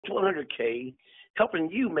to 100K, helping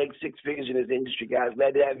you make six figures in this industry, guys.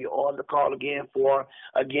 Glad to have you on the call again for,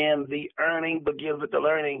 again, the earning begins with the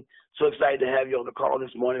learning. So excited to have you on the call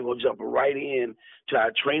this morning. We'll jump right in to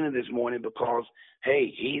our training this morning because,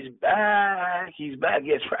 hey, he's back. He's back.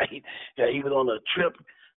 Yes, right. Yeah, he was on a trip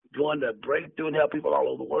going to breakthrough and help people all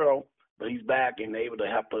over the world, but he's back and able to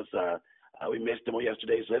help us. We missed him on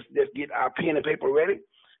yesterday, so let's get our pen and paper ready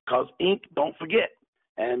because ink, don't forget.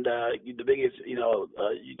 And the biggest, you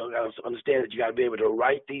got to understand that you got to be able to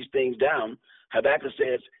write these things down. Habakkuk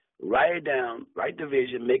says, write it down, write the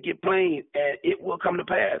vision, make it plain, and it will come to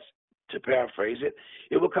pass. To paraphrase it,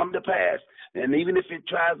 it will come to pass. And even if it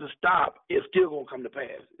tries to stop, it's still going to come to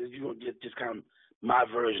pass. It's just kind of my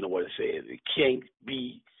version of what it says. It can't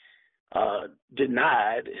be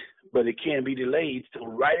denied, but it can be delayed. So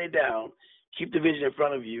write it down. Keep the vision in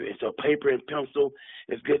front of you. And so paper and pencil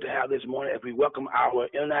is good to have this morning as we welcome our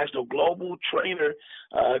international global trainer,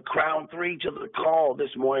 Crown 3, to the call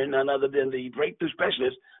this morning, none other than the breakthrough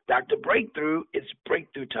specialist, Dr. Breakthrough. It's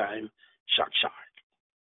breakthrough time. Shark, shark.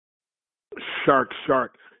 Shark,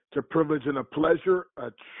 shark. It's a privilege and a pleasure,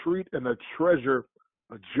 a treat and a treasure,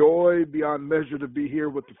 a joy beyond measure to be here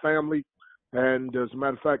with the family. And as a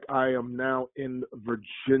matter of fact, I am now in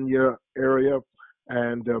Virginia area.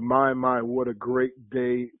 And my, what a great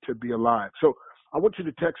day to be alive. So I want you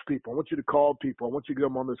to text people. I want you to call people. I want you to get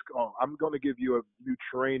them on this call. I'm going to give you a new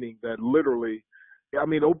training that literally,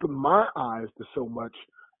 opened my eyes to so much.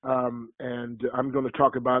 And I'm going to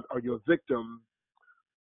talk about, are you a victim?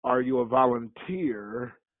 Are you a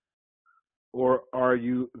volunteer? Or are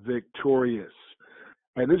you victorious?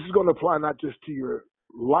 And this is going to apply not just to your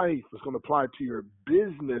life. It's going to apply to your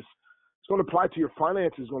business. It's going to apply to your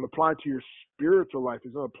finances. It's going to apply to your spiritual life.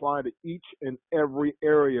 It's going to apply to each and every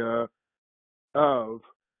area of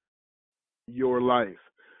your life.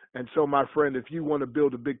 And so, my friend, if you want to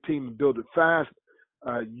build a big team and build it fast,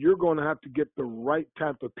 you're going to have to get the right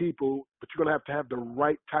type of people, but you're going to have the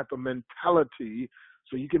right type of mentality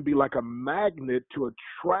so you can be like a magnet to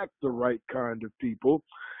attract the right kind of people.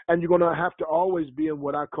 And you're going to have to always be in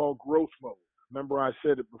what I call growth mode. Remember, I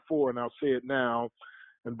said it before, and I'll say it now.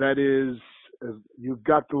 And that is, you've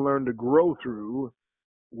got to learn to grow through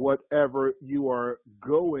whatever you are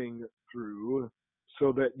going through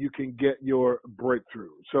so that you can get your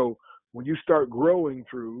breakthrough. So when you start growing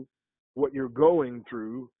through what you're going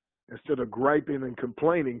through, instead of griping and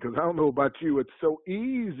complaining, because I don't know about you, it's so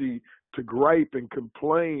easy to gripe and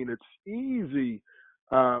complain. It's easy,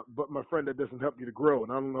 but my friend, that doesn't help you to grow.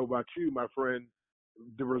 And I don't know about you, my friend,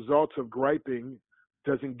 the results of griping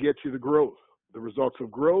doesn't get you the growth. The results of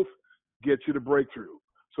growth get you to breakthrough.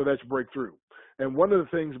 So that's breakthrough. And one of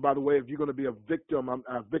the things, by the way, if you're going to be a victim,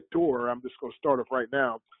 a victor, I'm just going to start off right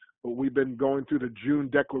now. But we've been going through the June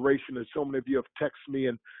declaration, and so many of you have texted me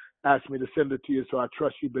and asked me to send it to you, so I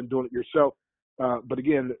trust you've been doing it yourself. But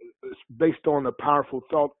again, it's based on a powerful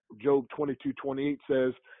thought. Job 22:28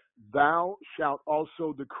 says, "Thou shalt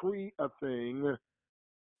also decree a thing,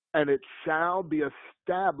 and it shall be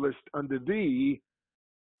established unto thee,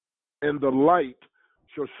 and the light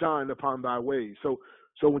shall shine upon thy ways." So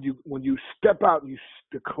when you step out and you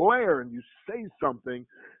declare and you say something,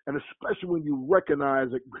 and especially when you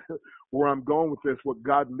recognize it, where I'm going with this, what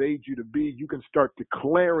God made you to be, you can start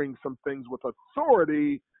declaring some things with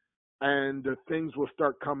authority, and things will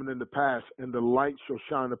start coming into pass, and the light shall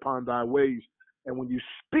shine upon thy ways. And when you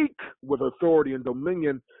speak with authority and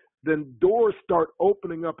dominion, then doors start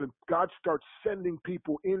opening up, and God starts sending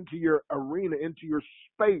people into your arena, into your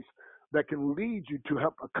space, that can lead you to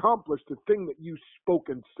help accomplish the thing that you spoke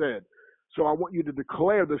and said. So I want you to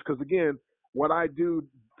declare this, because again, what I do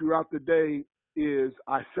throughout the day is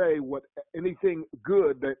I say what anything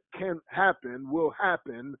good that can happen will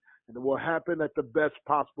happen, and it will happen at the best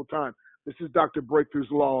possible time. This is Dr.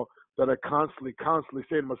 Breakthrough's law that I constantly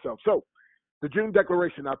say to myself. So the June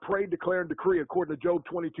declaration, I pray, declare, and decree according to Job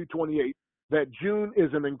 22:28 that June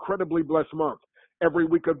is an incredibly blessed month. Every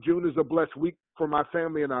week of June is a blessed week for my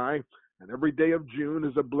family and I, and every day of June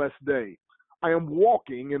is a blessed day. I am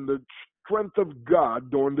walking in the strength of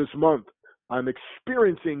God during this month. I'm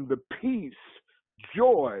experiencing the peace,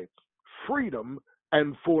 joy, freedom,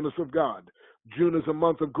 and fullness of God. June is a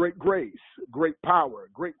month of great grace, great power,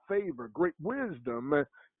 great favor, great wisdom,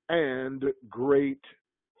 and great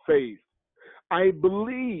faith. I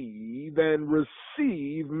believe and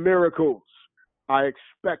receive miracles. I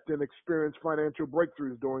expect and experience financial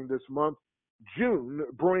breakthroughs during this month. June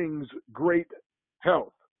brings great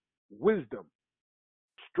health, wisdom,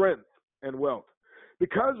 strength, and wealth.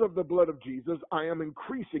 Because of the blood of Jesus, I am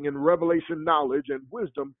increasing in revelation knowledge and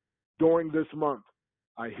wisdom during this month.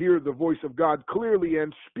 I hear the voice of God clearly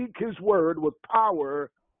and speak his word with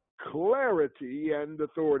power, clarity, and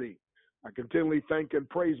authority. I continually thank and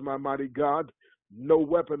praise my mighty God. No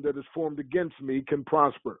weapon that is formed against me can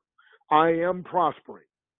prosper. I am prospering.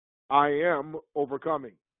 I am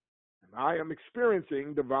overcoming. And I am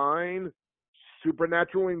experiencing divine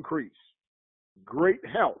supernatural increase. Great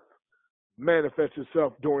health manifests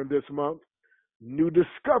itself during this month. New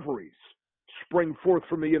discoveries spring forth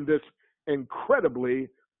for me in this incredibly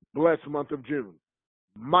blessed month of June.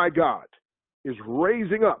 My God is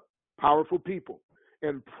raising up powerful people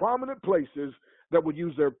in prominent places that will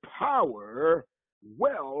use their power,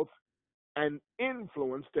 wealth, and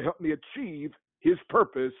influence to help me achieve his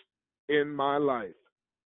purpose in my life.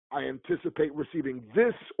 I anticipate receiving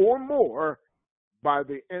this or more by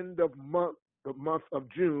the end of the month of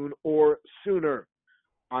June or sooner.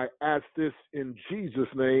 I ask this in Jesus'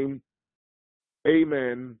 name.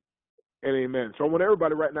 Amen and amen. So I want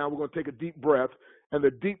everybody right now, we're going to take a deep breath, and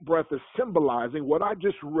the deep breath is symbolizing what I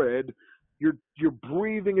just read. You're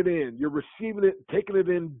breathing it in. You're receiving it, taking it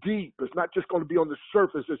in deep. It's not just going to be on the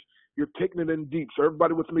surface. You're taking it in deep. So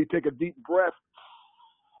everybody with me, take a deep breath.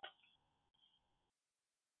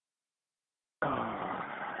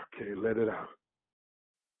 Okay, let it out.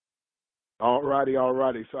 All righty.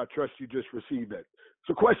 So I trust you just received that.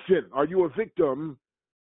 So question, are you a victim?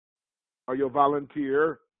 Are you a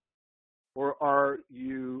volunteer? Or are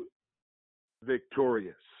you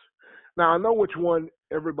victorious? Now, I know which one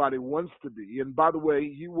everybody wants to be. And by the way,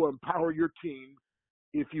 you will empower your team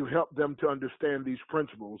if you help them to understand these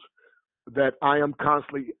principles that I am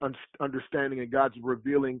constantly understanding and God's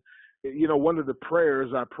revealing. You know, one of the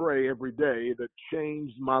prayers I pray every day that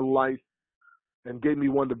changed my life and gave me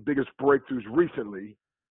one of the biggest breakthroughs recently,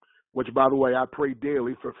 which, by the way, I pray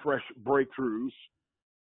daily for fresh breakthroughs,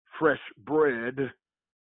 fresh bread,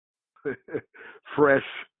 fresh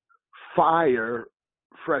fire,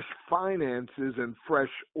 fresh finances, and fresh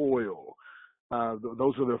oil.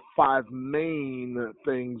 Those are the 5 main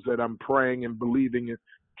things that I'm praying and believing and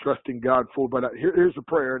trusting God for. But here's a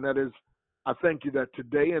prayer, and that is, I thank you that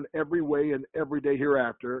today in every way and every day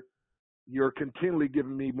hereafter, you're continually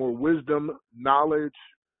giving me more wisdom, knowledge,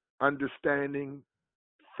 understanding,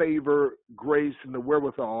 favor, grace, and the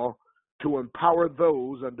wherewithal to empower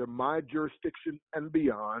those under my jurisdiction and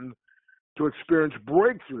beyond to experience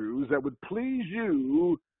breakthroughs that would please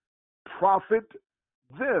you, profit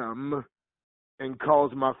them, and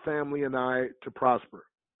cause my family and I to prosper.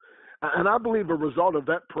 And I believe a result of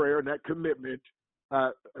that prayer and that commitment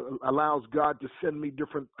allows God to send me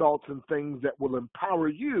different thoughts and things that will empower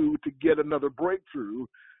you to get another breakthrough,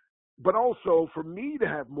 but also for me to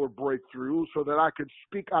have more breakthroughs so that I can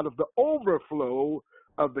speak out of the overflow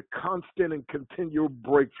of the constant and continual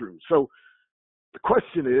breakthrough. So the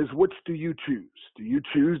question is, which do you choose? Do you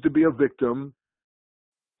choose to be a victim,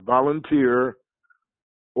 volunteer,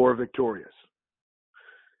 or victorious?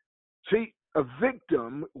 See, a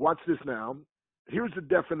victim, watch this now. Here's the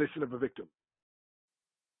definition of a victim.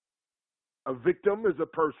 A victim is a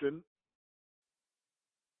person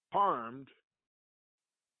harmed,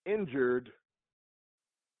 injured,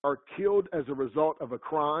 or killed as a result of a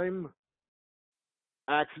crime,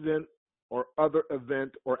 accident, or other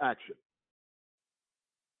event or action.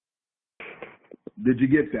 Did you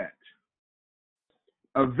get that?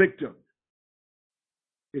 A victim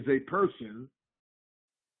is a person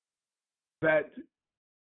that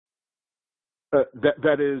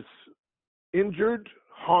is injured,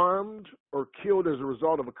 harmed, or killed as a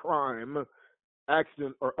result of a crime,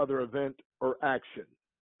 accident, or other event or action.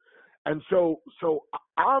 And so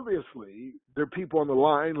obviously there are people on the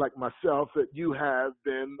line like myself that you have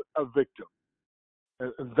been a victim.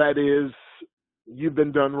 And that is, you've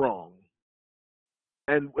been done wrong.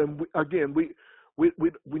 And we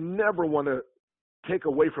never want to take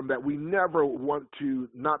away from that. We never want to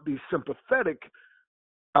not be sympathetic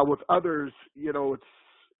with others. You know, it's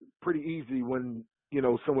pretty easy when, you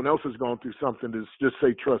know, someone else has gone through something to just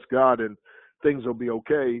say, trust God and things will be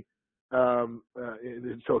okay.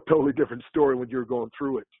 It's a totally different story when you're going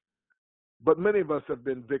through it. But many of us have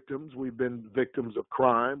been victims. We've been victims of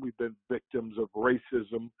crime. We've been victims of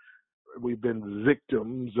racism. We've been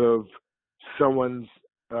victims of someone's,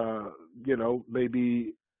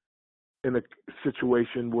 maybe in a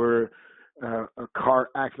situation where a car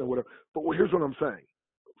accident or whatever. But here's what I'm saying.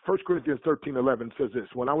 1 Corinthians 13:11 says this: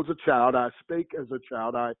 when I was a child, I spake as a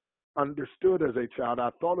child, I understood as a child, I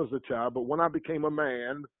thought as a child, but when I became a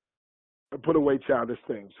man, I put away childish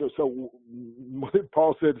things. So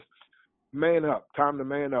Paul said, man up, time to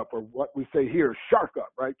man up, or what we say here, shark up,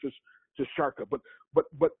 right? Just shark up.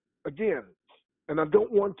 But again, and I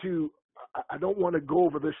don't want to I don't want to go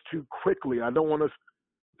over this too quickly. I don't want us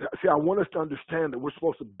see. I want us to understand that we're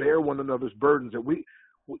supposed to bear one another's burdens.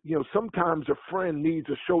 That sometimes a friend needs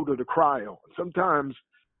a shoulder to cry on. Sometimes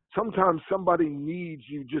somebody needs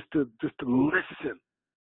you just to listen,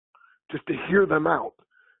 just to hear them out,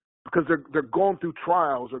 because they're going through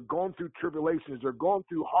trials, or going through tribulations, they're going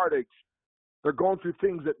through heartaches, they're going through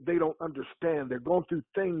things that they don't understand. They're going through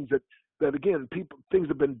things that again, things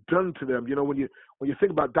have been done to them. When you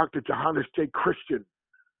think about Dr. Johannes J. Christian,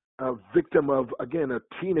 a victim of, again, a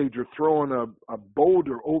teenager throwing a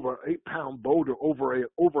boulder, over an 8-pound boulder, over a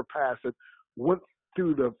overpass that went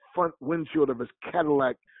through the front windshield of his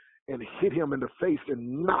Cadillac and hit him in the face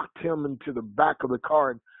and knocked him into the back of the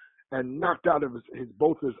car and knocked out of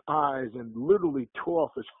both his eyes and literally tore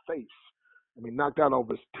off his face. I mean, knocked out all of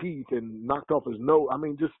his teeth and knocked off his nose. I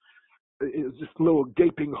mean, it was just a little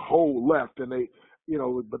gaping hole left. And they,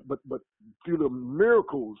 but through the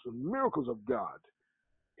miracles of God,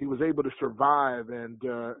 he was able to survive and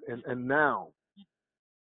now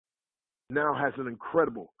has an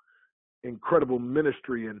incredible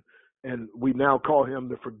ministry, and we now call him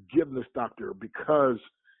the forgiveness doctor, because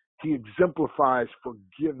he exemplifies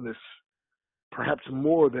forgiveness perhaps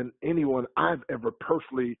more than anyone I've ever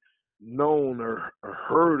personally known or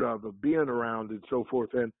heard of, or being around, and so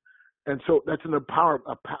forth. And so that's a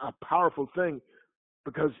powerful thing,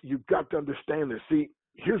 because you've got to understand this. See,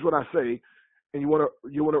 here's what I say, and you want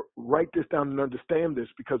to write this down and understand this,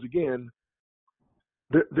 because again,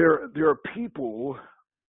 there are people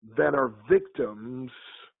that are victims,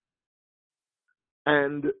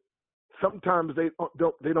 and sometimes they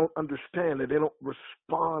don't understand it. They don't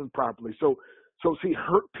respond properly. So see,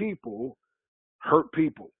 hurt people.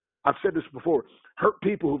 I've said this before. Hurt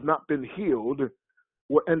people who've not been healed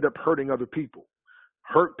will end up hurting other people.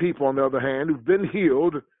 Hurt people, on the other hand, who've been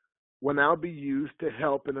healed, will now be used to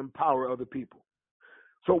help and empower other people.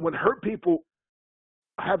 So when hurt people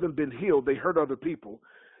haven't been healed, they hurt other people,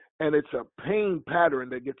 and it's a pain pattern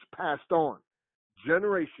that gets passed on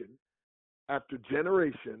generation after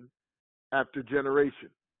generation after generation.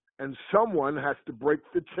 And someone has to break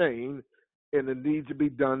the chain, and it needs to be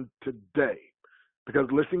done today. Because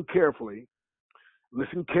listen carefully,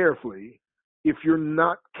 if you're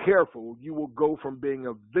not careful, you will go from being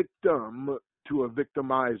a victim to a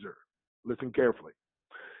victimizer. Listen carefully.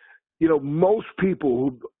 Most people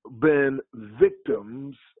who've been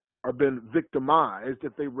victims or been victimized,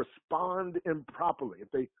 if they respond improperly,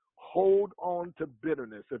 if they hold on to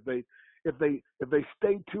bitterness, if they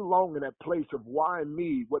stay too long in that place of why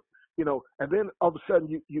me, and then all of a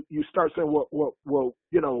sudden you start saying, well,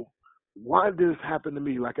 why did this happen to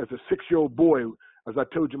me? Like as a 6-year-old boy, as I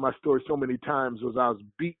told you my story so many times, was I was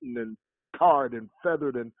beaten and tarred and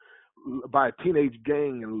feathered and by a teenage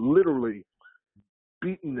gang, and literally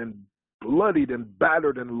beaten and bloodied and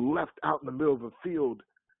battered and left out in the middle of a field.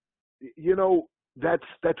 That's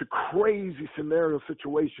a crazy scenario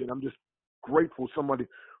situation. I'm just grateful somebody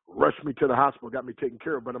rushed me to the hospital, got me taken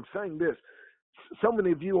care of. But I'm saying this, so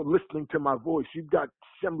many of you are listening to my voice. You've got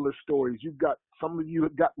similar stories. Some of you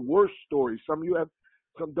have got worse stories. Some of you have,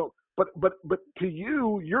 some don't. But to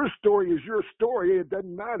you, your story is your story. It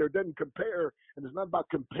doesn't matter. It doesn't compare. And it's not about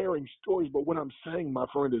comparing stories. But what I'm saying, my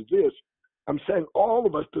friend, is this. I'm saying all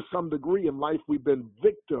of us, to some degree in life, we've been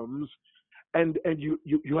victims, and you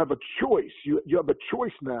have a choice. You have a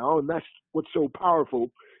choice now, and that's what's so powerful,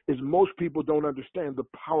 is most people don't understand the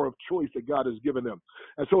power of choice that God has given them.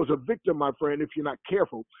 And so as a victim, my friend, if you're not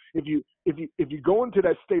careful, if you go into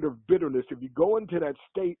that state of bitterness, if you go into that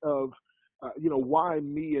state of why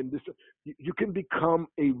me, and this, you can become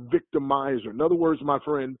a victimizer. In other words, my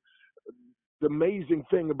friend, the amazing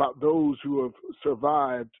thing about those who have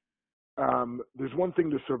survived, there's one thing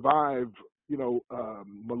to survive,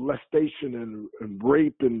 molestation and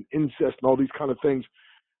rape and incest and all these kind of things.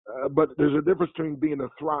 But there's a difference between being a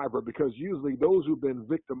thriver, because usually those who've been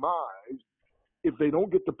victimized, if they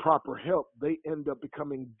don't get the proper help, they end up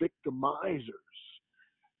becoming victimizers.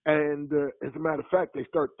 And as a matter of fact, they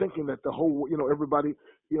start thinking that the whole, everybody,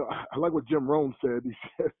 I like what Jim Rohn said.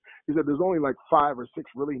 He said there's only like 5 or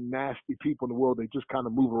 6 really nasty people in the world. They just kind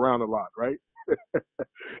of move around a lot, right?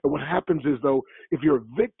 And what happens is, though, if you're a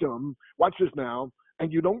victim, watch this now,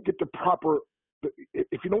 and you don't get the proper,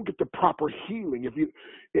 if you don't get the proper healing, if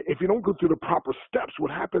you don't go through the proper steps, what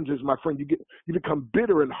happens is, my friend, you become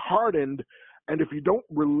bitter and hardened, and if you don't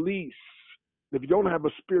release if you don't have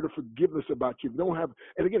a spirit of forgiveness about you, if you don't have,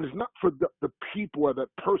 and again, it's not for the people or that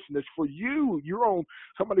person, it's for you, your own.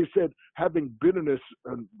 Somebody said having bitterness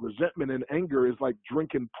and resentment and anger is like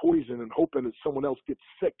drinking poison and hoping that someone else gets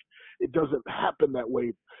sick. It doesn't happen that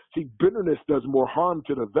way. See, bitterness does more harm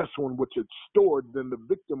to the vessel in which it's stored than the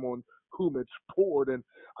victim on whom it's poured. And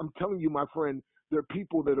I'm telling you, my friend, there are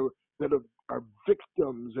people that are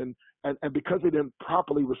victims, and because they didn't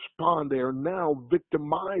properly respond, they are now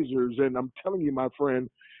victimizers. And I'm telling you, my friend,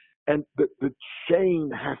 and the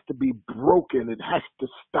chain has to be broken. It has to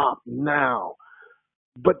stop now.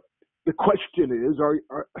 But the question is,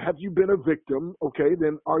 have you been a victim? Okay,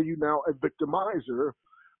 then are you now a victimizer?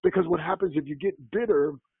 Because what happens if you get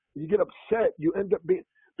bitter, you get upset, you end up being,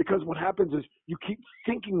 because what happens is you keep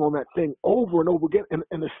thinking on that thing over and over again. And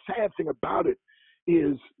the sad thing about it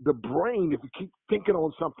is the brain, if you keep thinking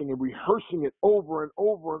on something and rehearsing it over and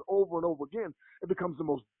over and over and over again, it becomes the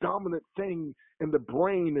most dominant thing in the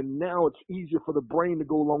brain. And now it's easier for the brain to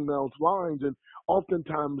go along those lines. And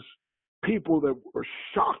oftentimes people that were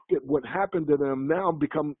shocked at what happened to them now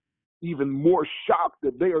become even more shocked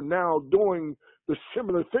that they are now doing the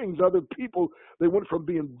similar things. Other people, they went from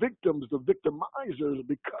being victims to victimizers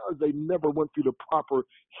because they never went through the proper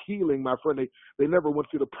healing, my friend. They never went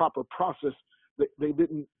through the proper process. They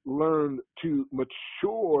didn't learn to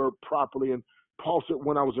mature properly. And Paul said,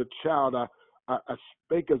 when I was a child, I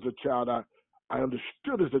spake as a child. I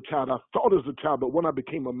understood as a child. I thought as a child. But when I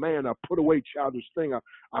became a man, I put away childish thing.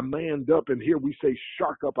 I manned up. And here we say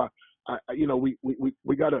shark up.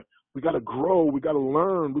 We gotta grow. We gotta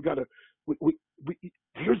learn.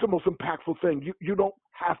 Here's the most impactful thing. You don't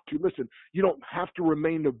have to, listen, you don't have to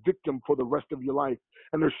remain a victim for the rest of your life.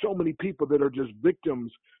 And there's so many people that are just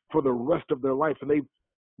victims for the rest of their life. And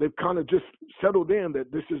they've kind of just settled in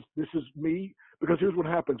that this is me. Because here's what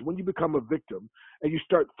happens when you become a victim and you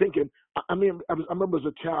start thinking, I remember as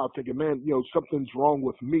a child thinking, man, something's wrong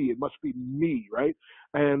with me. It must be me, right?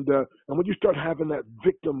 And when you start having that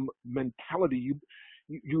victim mentality,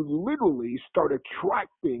 you literally start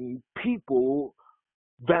attracting people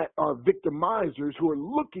that are victimizers who are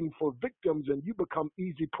looking for victims, and you become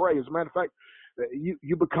easy prey. As a matter of fact,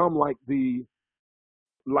 you become like the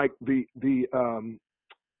what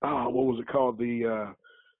was it called?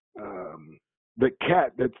 The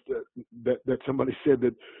cat that somebody said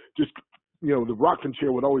that just the rocking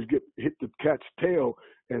chair would always hit the cat's tail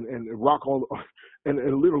and rock on, and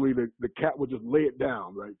literally the cat would just lay it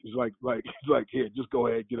down, right? It's like here, just go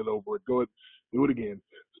ahead, get it over it, go ahead, do it again.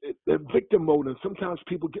 The victim mode, and sometimes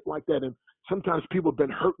people get like that, and sometimes people have been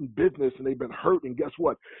hurt in business, and they've been hurt, and guess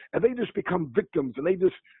what? And they just become victims, and they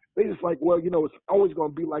just like, well, it's always going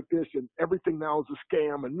to be like this, and everything now is a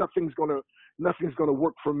scam, and nothing's gonna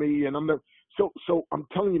work for me, and I'm not. So I'm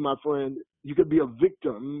telling you, my friend, you could be a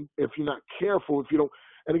victim if you're not careful, if you don't.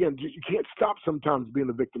 And again, you can't stop sometimes being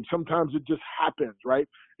a victim. Sometimes it just happens, right?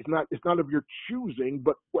 It's not of your choosing,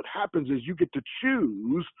 but what happens is you get to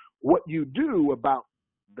choose what you do about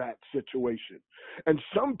that situation. And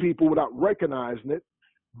some people, without recognizing it,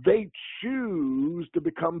 they choose to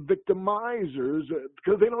become victimizers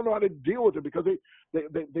because they don't know how to deal with it, because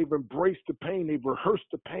they've embraced the pain, they've rehearsed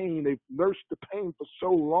the pain, they've nursed the pain for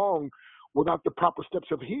so long without the proper steps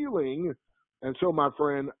of healing. And so, my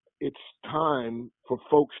friend, it's time for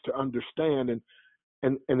folks to understand, and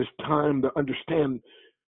it's time to understand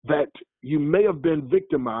that you may have been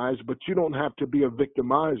victimized, but you don't have to be a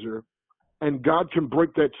victimizer, and God can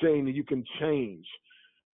break that chain and you can change.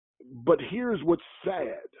 But here's what's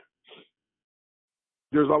sad.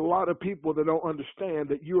 There's a lot of people that don't understand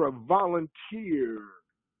that you're a volunteer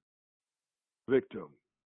victim.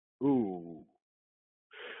 Ooh.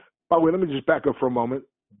 By the way, let me just back up for a moment.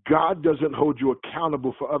 God doesn't hold you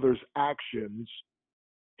accountable for others' actions.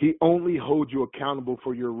 He only holds you accountable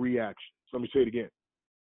for your reactions. Let me say it again.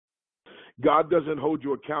 God doesn't hold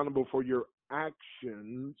you accountable for your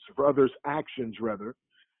actions, for others' actions, rather.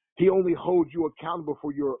 He only holds you accountable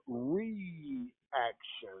for your reactions.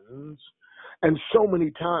 And so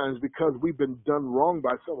many times, because we've been done wrong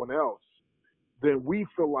by someone else, then we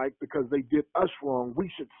feel like because they did us wrong, we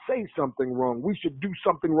should say something wrong. We should do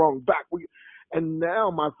something wrong back. And now,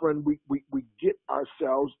 my friend, we get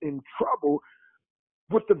ourselves in trouble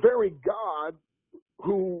with the very God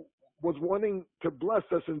who was wanting to bless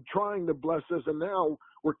us and trying to bless us, and now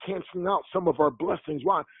we're canceling out some of our blessings.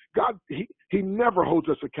 Why? God, he never holds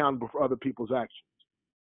us accountable for other people's actions.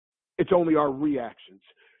 It's only our reactions.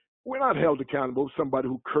 We're not held accountable for somebody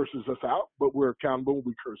who curses us out, but we're accountable when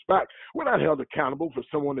we curse back. We're not held accountable for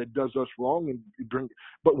someone that does us wrong,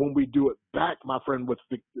 but when we do it back, my friend, with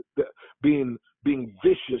being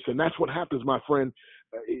vicious, and that's what happens, my friend.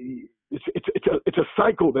 It's a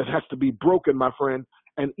cycle that has to be broken, my friend,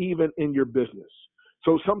 and even in your business.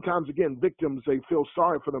 So sometimes, again, victims, they feel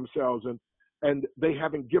sorry for themselves and they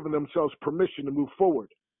haven't given themselves permission to move forward.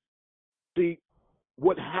 See,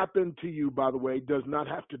 what happened to you, by the way, does not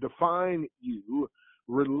have to define you.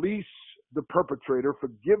 Release the perpetrator,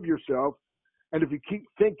 forgive yourself, and if you keep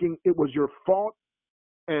thinking it was your fault,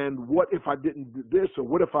 and what if I didn't do this, or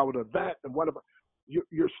what if I would have that, and what if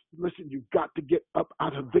listen, you've got to get up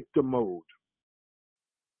out of victim mode.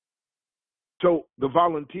 So the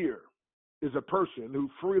volunteer is a person who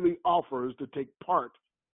freely offers to take part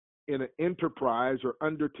in an enterprise or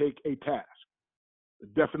undertake a task. The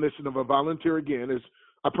definition of a volunteer, again, is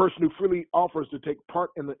a person who freely offers to take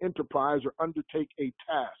part in the enterprise or undertake a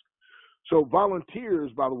task. So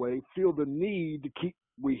volunteers, by the way, feel the need to keep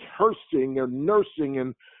rehearsing or nursing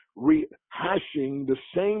and rehashing the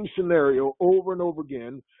same scenario over and over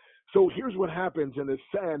again. So here's what happens, and it's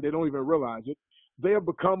sad, they don't even realize it. They have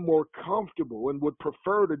become more comfortable and would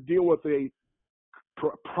prefer to deal with a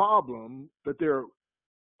problem that they're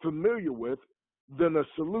familiar with than a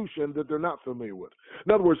solution that they're not familiar with.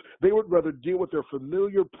 In other words, they would rather deal with their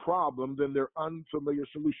familiar problem than their unfamiliar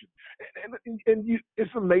solution.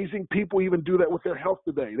 It's amazing people even do that with their health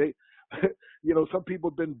today. They, some people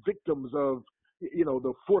have been victims of,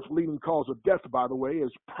 the fourth leading cause of death, by the way,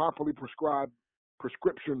 is properly prescribed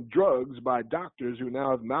prescription drugs by doctors who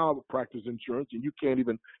now have malpractice insurance, and you can't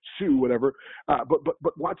even sue, whatever.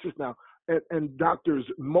 But watch this now. And doctors,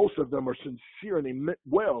 most of them are sincere and they meant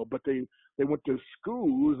well, but they went to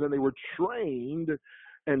schools and they were trained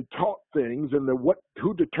and taught things, and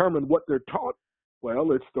who determined what they're taught?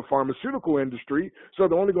 Well, it's the pharmaceutical industry, so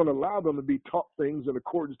they're only going to allow them to be taught things in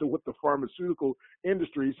accordance to what the pharmaceutical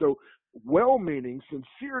industry. So well-meaning,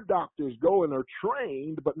 sincere doctors go and are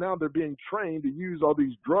trained, but now they're being trained to use all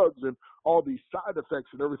these drugs and all these side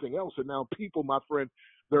effects and everything else. And now people, my friend,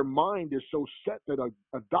 their mind is so set that a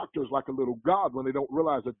doctor is like a little god when they don't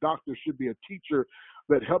realize a doctor should be a teacher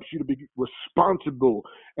that helps you to be responsible.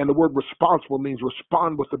 And the word responsible means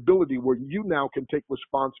respond with ability, where you now can take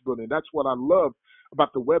responsibility. And that's what I love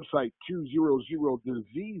about the website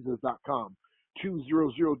 200diseases.com.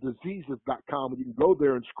 200diseases.com. You can go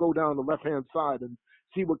there and scroll down the left-hand side and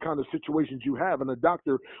see what kind of situations you have, and a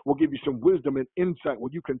doctor will give you some wisdom and insight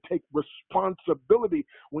where you can take responsibility,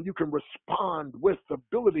 when you can respond with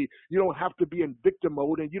ability. You don't have to be in victim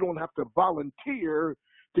mode, and you don't have to volunteer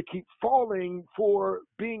to keep falling for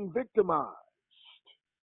being victimized.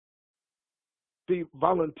 The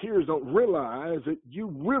volunteers don't realize that you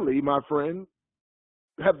really, my friend,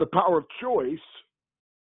 have the power of choice.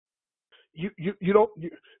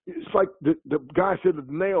 It's like the guy said, the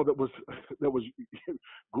nail that was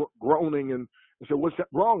groaning, and I said, what's that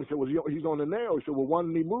wrong? He said, well, he's on the nail. He said, well, why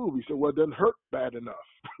didn't he move? He said, well, it doesn't hurt bad enough.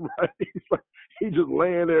 Right? He's like, he's just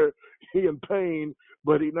laying there, he in pain,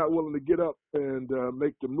 but he's not willing to get up and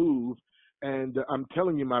make the move. And I'm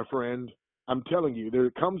telling you, my friend, there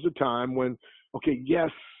comes a time when, okay,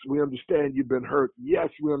 yes, we understand you've been hurt. Yes,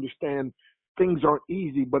 we understand things aren't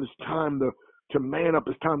easy, but it's time to man up.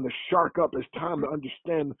 It's time to shark up. It's time to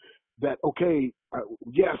understand that, okay,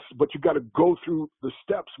 yes, but you got to go through the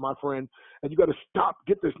steps, my friend, and you got to stop.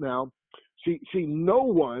 Get this now. See, no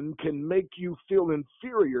one can make you feel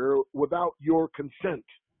inferior without your consent.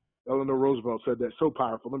 Eleanor Roosevelt said that, so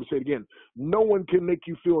powerful. Let me say it again. No one can make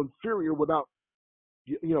you feel inferior without,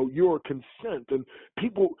 your consent. And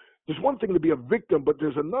people, there's one thing to be a victim, but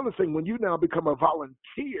there's another thing when you now become a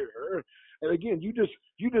volunteer. And again, you just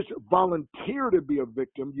volunteer to be a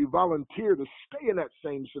victim. You volunteer to stay in that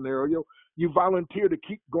same scenario. You volunteer to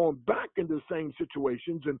keep going back into the same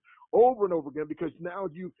situations and over again, because now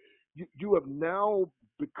you have now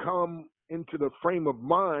become into the frame of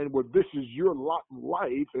mind where this is your lot in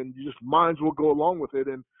life, and you just minds will go along with it.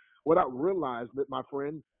 And without realizing it, my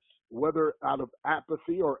friend, whether out of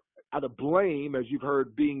apathy or out of blame, as you've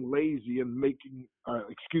heard, being lazy and making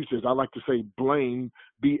excuses. I like to say blame,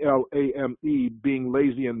 B-L-A-M-E, being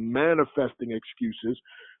lazy and manifesting excuses.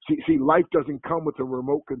 See, life doesn't come with a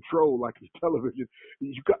remote control like the television.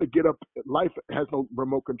 You got to get up. Life has no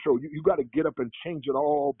remote control. You got to get up and change it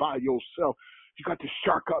all by yourself. You got to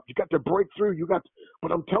shark up. You got to break through.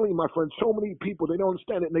 But I'm telling you, my friend, so many people, they don't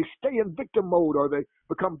understand it, and they stay in victim mode, or they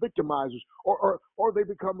become victimizers, or they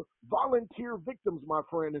become volunteer victims, my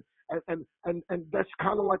friend. And that's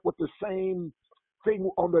kind of like with the same thing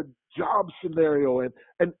on the job scenario. And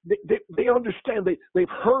they understand. They've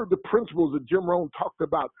heard the principles that Jim Rohn talked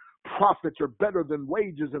about. Profits are better than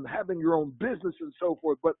wages, and having your own business and so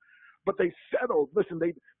forth. But they settle. Listen,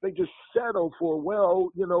 they just settle for, well,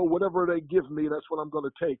 whatever they give me, that's what I'm going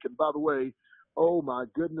to take. And by the way, Oh my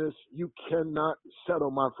goodness, you cannot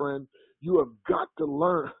settle, my friend. You have got to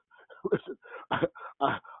learn. Listen, I,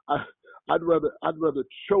 I, I'd rather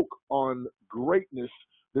choke on greatness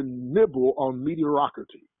than nibble on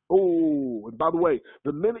mediocrity. Oh, and by the way,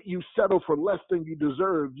 the minute you settle for less than you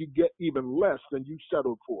deserve, you get even less than you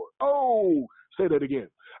settled for. Oh, say that again.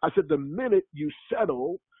 I said the minute you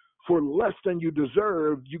settle for less than you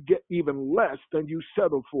deserve, you get even less than you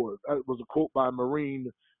settled for. That was a quote by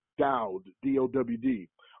Maureen Dowd, D-O-W-D.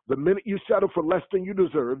 The minute you settle for less than you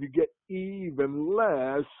deserve, you get even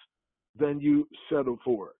less than you settled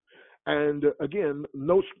for. And again,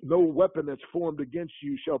 no weapon that's formed against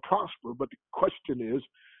you shall prosper. But the question is,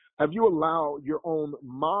 have you allowed your own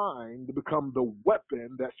mind to become the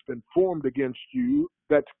weapon that's been formed against you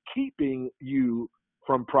that's keeping you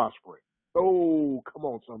from prospering? Oh, come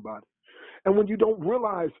on, somebody. And when you don't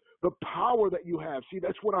realize the power that you have, see,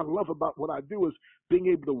 that's what I love about what I do is being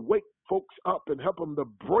able to wake folks up and help them to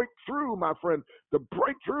break through, my friend, to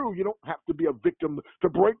break through. You don't have to be a victim to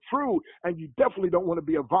break through, and you definitely don't want to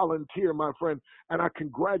be a volunteer, my friend. And I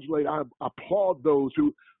applaud those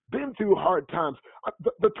who been through hard times.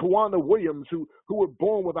 The Tawana Williams, who were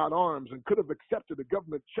born without arms and could have accepted a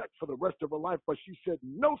government check for the rest of her life, but she said,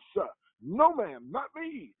 "No, sir, no, ma'am, not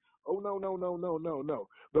me." Oh, no, no, no, no, no, no.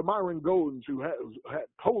 The Myron Goldens, who had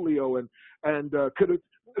polio and could have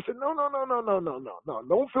said, no, no, no, no, no, no, no, no.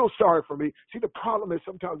 Don't feel sorry for me. See, the problem is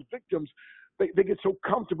sometimes victims, they get so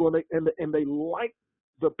comfortable and they like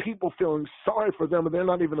the people feeling sorry for them, and they're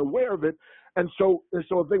not even aware of it. And so if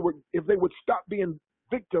they would stop being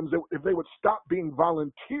victims, if they would stop being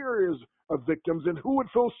volunteers of victims, then who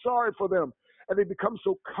would feel sorry for them? And they become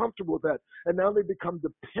so comfortable with that. And now they become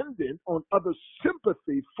dependent on other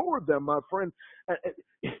sympathy for them, my friend.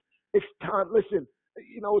 It's time. Listen,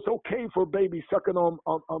 it's okay for baby sucking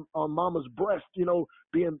on mama's breast,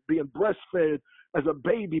 being breastfed as a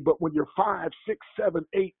baby. But when you're 5, 6, 7,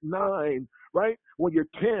 8, 9, right? When you're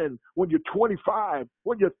 10, when you're 25,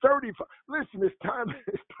 when you're 35, listen, it's time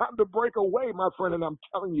to break away, my friend. And I'm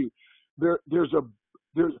telling you, there's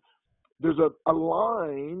a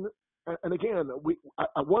line. And again,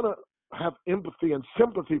 I want to have empathy and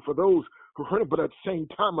sympathy for those who hurt it, but at the same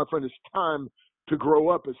time, my friend, it's time to grow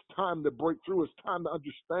up. It's time to break through. It's time to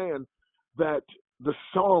understand that the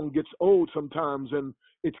song gets old sometimes, and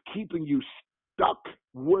it's keeping you stuck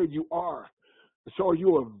where you are. So are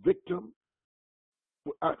you a victim?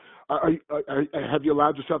 Have you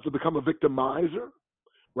allowed yourself to become a victimizer?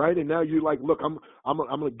 Right, and now you're like, look, I'm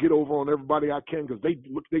gonna get over on everybody I can because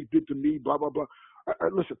they did to me, blah blah blah.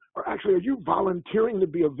 Listen, or actually, are you volunteering to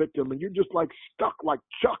be a victim and you're just like stuck like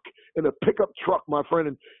Chuck in a pickup truck, my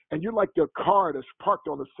friend, and you're like the car that's parked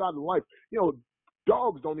on the side of life.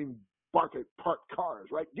 Dogs don't even bark at parked cars,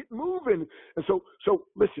 right? Get moving. And so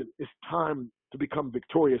listen, it's time to become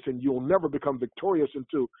victorious, and you'll never become victorious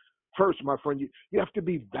until first, my friend, you have to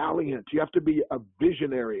be valiant. You have to be a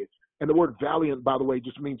visionary. And the word valiant, by the way,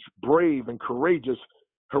 just means brave and courageous,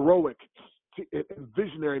 heroic. And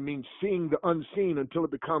visionary means seeing the unseen until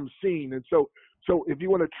it becomes seen. And so if you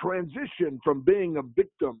want to transition from being a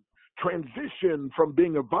victim, transition from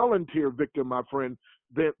being a volunteer victim, my friend,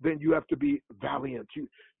 then you have to be valiant.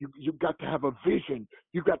 You've got to have a vision.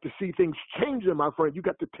 You've got to see things changing, my friend. You've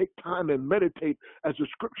got to take time and meditate, as the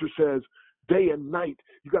scripture says, day and night.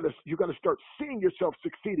 You got to start seeing yourself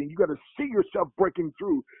succeeding. You got to see yourself breaking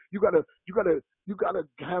through. You got to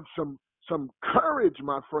have some courage,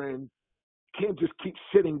 my friend. You can't just keep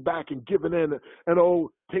sitting back and giving in and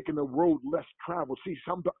taking the road less traveled. See,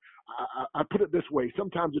 I put it this way: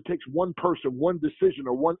 sometimes it takes one person, one decision,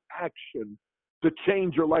 or one action to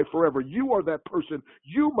change your life forever. You are that person.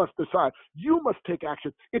 You must decide. You must take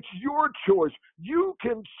action. It's your choice. You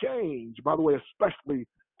can change. By the way, especially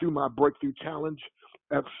through my breakthrough challenge,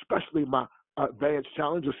 especially my advanced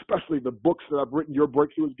challenge, especially the books that I've written, Your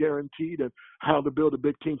Breakthrough is Guaranteed, and How to Build a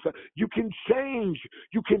Big Team. You can change.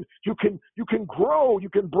 You can grow. You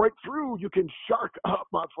can break through. You can shark up,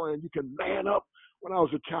 my friend. You can man up. When I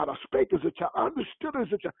was a child, I spake as a child. I understood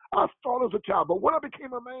as a child. I thought as a child. But when I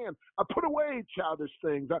became a man, I put away childish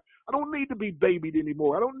things. I don't need to be babied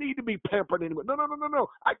anymore. I don't need to be pampered anymore. No.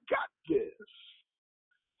 I got this.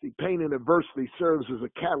 See, pain and adversity serves as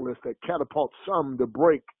a catalyst that catapults some to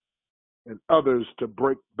break and others to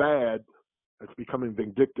break bad. That's becoming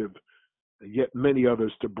vindictive, and yet many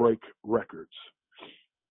others to break records.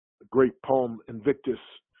 The great poem Invictus,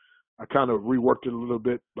 I kind of reworked it a little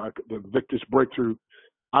bit, like the Invictus Breakthrough.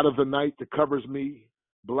 Out of the night that covers me,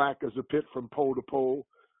 black as a pit from pole to pole,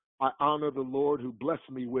 I honor the Lord who blessed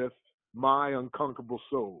me with my unconquerable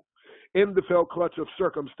soul. In the fell clutch of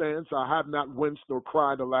circumstance, I have not winced nor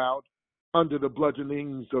cried aloud. Under the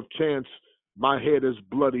bludgeonings of chance, my head is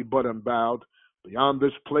bloody but unbowed. Beyond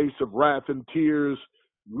this place of wrath and tears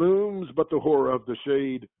looms but the horror of the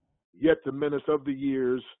shade. Yet the menace of the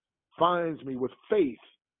years finds me with faith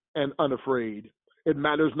and unafraid. It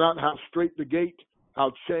matters not how straight the gate,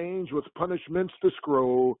 how change with punishments the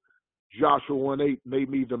scroll. Joshua 1:8 made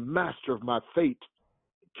me the master of my fate.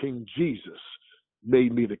 King Jesus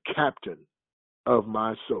made me the captain of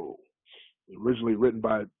my soul. Originally written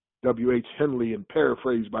by W.H. Henley and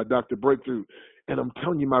paraphrased by Dr. Breakthrough. And I'm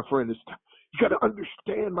telling you, my friend, you got to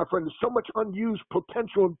understand, my friend, there's so much unused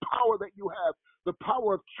potential and power that you have. The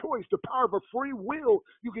power of choice, the power of a free will.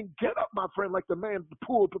 You can get up, my friend, like the man at the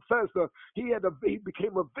pool of Bethesda. He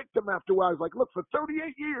became a victim after a while. He's like, look, for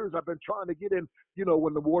 38 years I've been trying to get in,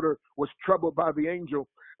 when the water was troubled by the angel.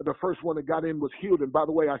 The first one that got in was healed. And by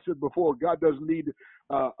the way, I said before, God doesn't need,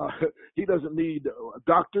 he doesn't need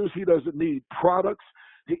doctors. He doesn't need products.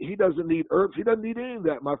 He doesn't need herbs. He doesn't need any of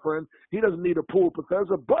that, my friend. He doesn't need a pool of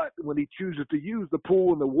Bethesda. But when he chooses to use the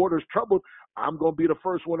pool and the water's troubled, I'm going to be the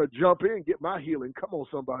first one to jump in and get my healing. Come on,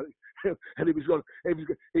 somebody. And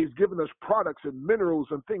he's giving us products and minerals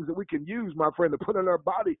and things that we can use, my friend, to put in our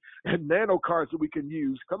body, and nano cards that we can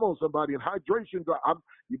use. Come on, somebody. And hydration.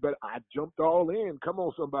 I jumped all in. Come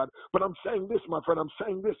on, somebody. But I'm saying this, my friend. I'm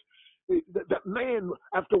saying this. That man,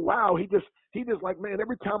 after a while, he just like, man,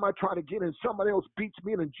 every time I try to get in, somebody else beats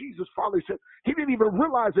me in. And Jesus finally said he didn't even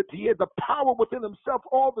realize that he had the power within himself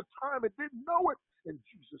all the time and didn't know it. And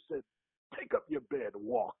Jesus said, take up your bed and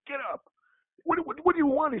walk. Get up. What do you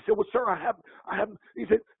want? He said, well, sir, he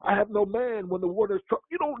said, I have no man when the water is troubled.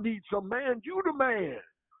 You don't need some man. You the man.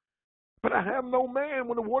 But I have no man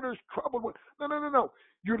when the water is troubled. No.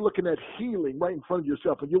 You're looking at healing right in front of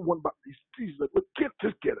yourself, and you're wondering about these. Jesus said, look,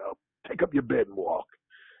 just get up. Take up your bed and walk.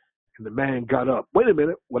 And the man got up. Wait a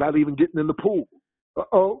minute, without even getting in the pool.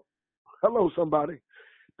 Uh-oh. Hello, somebody.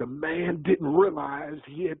 The man didn't realize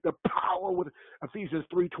he had the power with Ephesians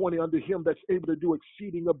 3:20 under him that's able to do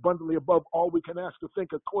exceeding abundantly above all we can ask or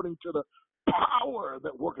think according to the power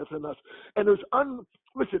that worketh in us. And there's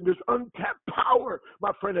untapped power,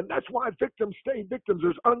 my friend. And that's why victims stay victims.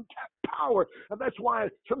 There's untapped power. And that's why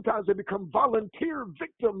sometimes they become volunteer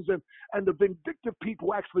victims. And the vindictive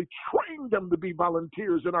people actually train them to be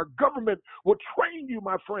volunteers. And our government will train you,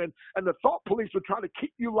 my friend. And the thought police will try to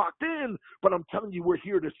keep you locked in. But I'm telling you, we're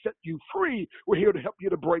here to set you free. We're here to help you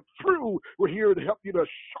to break through. We're here to help you to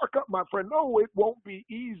shark up, my friend. No, it won't be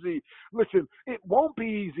easy. Listen, it won't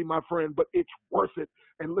be easy, my friend, but it's worth it.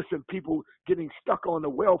 And listen, people getting stuck on the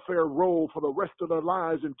welfare roll for the rest of their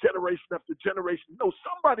lives and generation after generation. No,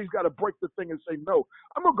 somebody's got to break the thing and say, no,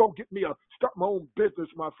 I'm going to go start my own business,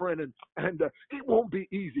 my friend. And it won't be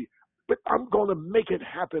easy, but I'm going to make it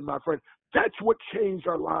happen, my friend. That's what changed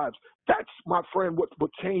our lives. That's, my friend, what will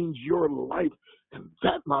change your life. And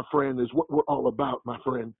that, my friend, is what we're all about, my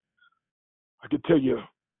friend. I can tell you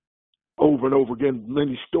over and over again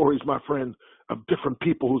many stories, my friend, of different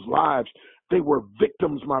people whose lives, they were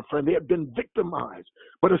victims, my friend. They had been victimized.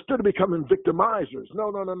 But instead of becoming victimizers,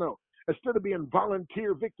 no. Instead of being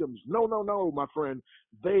volunteer victims, no, my friend.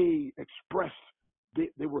 They expressed,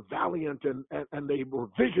 they were valiant and they were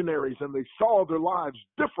visionaries and they saw their lives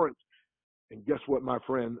different. And guess what, my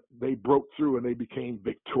friend? They broke through and they became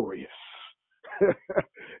victorious.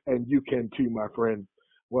 And you can too, my friend.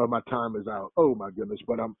 Well, my time is out. Oh, my goodness.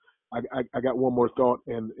 But I got one more thought.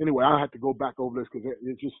 And anyway, I have to go back over this because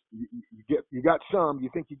it's just, you got some, you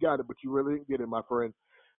think you got it, but you really didn't get it, my friend.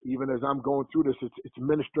 Even as I'm going through this, it's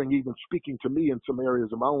ministering, even speaking to me in some areas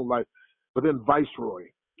of my own life. But then Viceroy,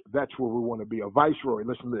 that's where we want to be. A Viceroy,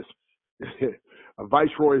 listen to this. A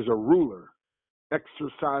Viceroy is a ruler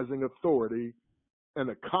exercising authority in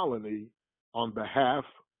a colony on behalf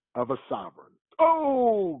of a sovereign.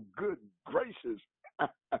 Oh, good gracious.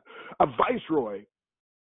 A Viceroy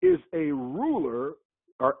is a ruler,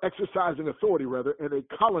 or exercising authority, rather, in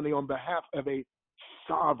a colony on behalf of a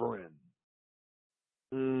sovereign.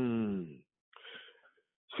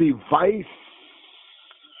 See, vice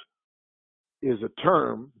is a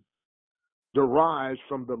term derived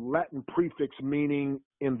from the Latin prefix meaning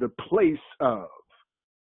in the place of.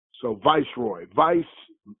 So Viceroy, vice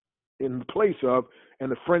in the place of,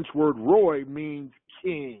 and the French word roy means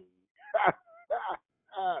king.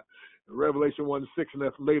 Revelation 1:6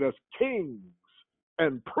 hath made us kings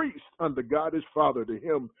and priests unto God his Father. To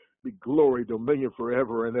him be glory, dominion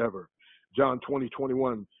forever and ever. John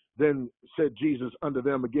 20:21. Then said Jesus unto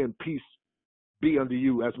them again, peace be unto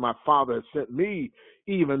you, as my Father has sent me,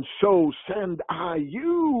 even so send I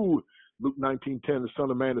you. Luke 19:10, the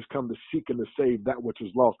Son of Man has come to seek and to save that which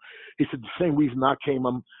is lost. He said, the same reason I came,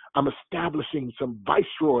 I'm establishing some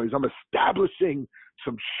viceroys. I'm establishing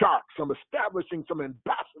some sharks. I'm establishing some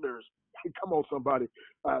ambassadors. Come on, somebody.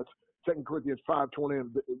 2 Corinthians 5:20,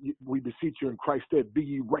 we beseech you in Christ's stead, be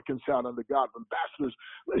ye reconciled unto God. Ambassadors,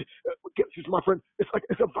 get this, my friend. It's like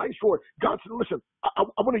it's a viceroy. God said, listen, I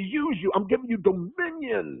want to use you. I'm giving you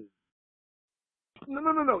dominion.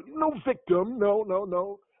 No victim. No,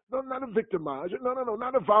 not a victimizer. No,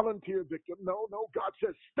 not a volunteer victim. No. God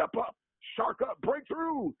says, step up, shark up, break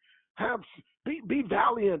through. Be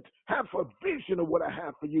valiant. Have a vision of what I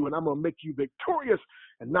have for you, and I'm going to make you victorious.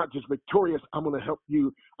 And not just victorious, I'm going to help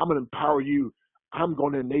you. I'm going to empower you. I'm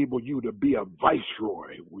going to enable you to be a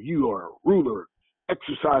viceroy. You are a ruler,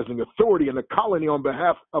 exercising authority in a colony on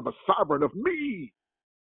behalf of a sovereign of me.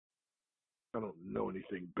 I don't know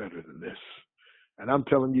anything better than this. And I'm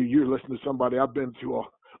telling you, you're listening to somebody. I've been through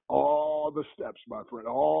all the steps, my friend,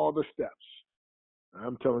 all the steps.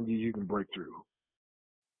 I'm telling you, you can break through.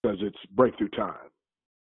 Because it's breakthrough time.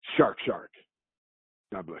 Shark.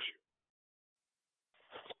 God bless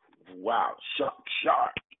you. Wow,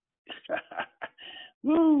 shark.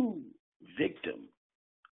 Woo, victim.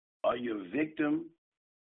 Are you a victim?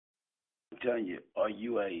 I'm telling you, are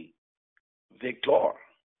you a victor?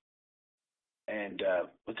 And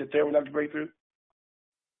what's the third one after breakthrough?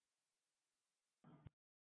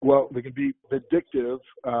 Well, they can be vindictive,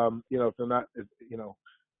 if they're not,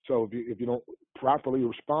 so if you don't properly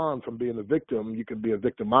respond from being a victim, you can be a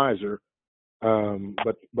victimizer.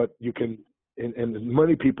 But you can, and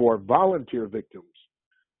many people are volunteer victims,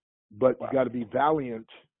 but you got to be valiant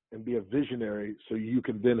and be a visionary so you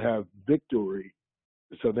can then have victory.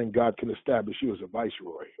 So then God can establish you as a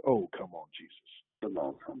viceroy. Oh, come on, Jesus. Come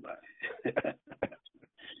on, somebody.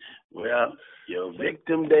 Well, your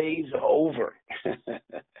victim days are over.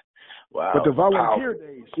 Wow. But the volunteer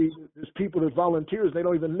days, see, there's people that volunteers, they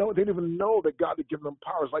don't even know that God had given them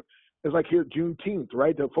powers. It's like here at Juneteenth,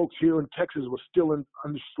 right? The folks here in Texas were still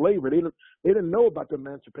under slavery. They didn't know about the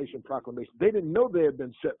Emancipation Proclamation. They didn't know they had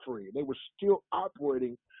been set free. They were still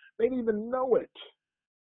operating. They didn't even know it.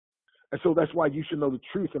 And so that's why you should know the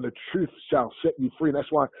truth, and the truth shall set you free. And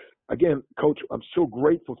that's why, again, Coach, I'm so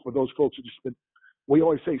grateful for those folks who just been. We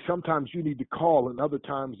always say sometimes you need to call, and other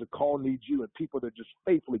times the call needs you, and people that are just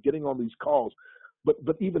faithfully getting on these calls. But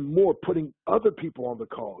even more, putting other people on the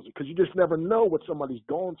calls, because you just never know what somebody's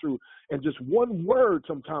going through. And just one word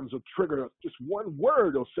sometimes will trigger, just one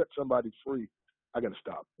word will set somebody free. I got to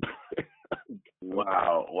stop.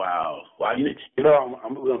 Wow. You know,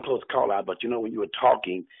 I'm going to close the call out, but when you were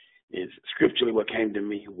talking, is scripturally what came to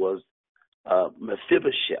me was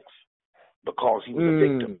Mephibosheth, because he was a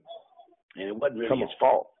victim. And it wasn't really his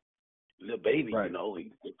fault. Little baby, right.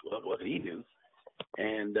 What could he do?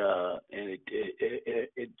 And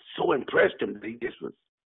it so impressed him that he just was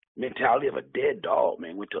mentality of a dead dog,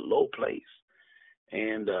 man. Went to a low place.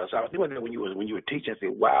 And so I was thinking that when you were teaching, I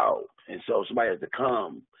said, wow. And so somebody has to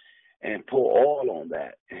come and pour oil on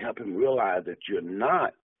that and help him realize that you're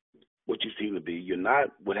not what you seem to be. You're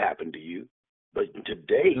not what happened to you. But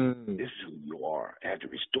today, this is who you are. And have to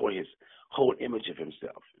restore his whole image of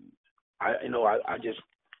himself. I just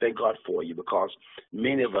thank God for you, because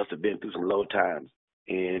many of us have been through some low times,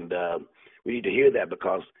 and we need to hear that,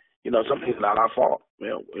 because some things are not our fault.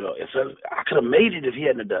 It says I could have made it if he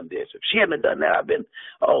hadn't done this. If she hadn't done that,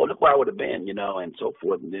 look where I would have been, and so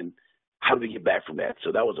forth. And then how do we get back from that?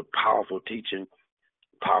 So that was a powerful teaching,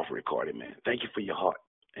 powerful recording, man. Thank you for your heart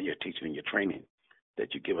and your teaching and your training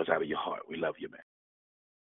that you give us out of your heart. We love you, man.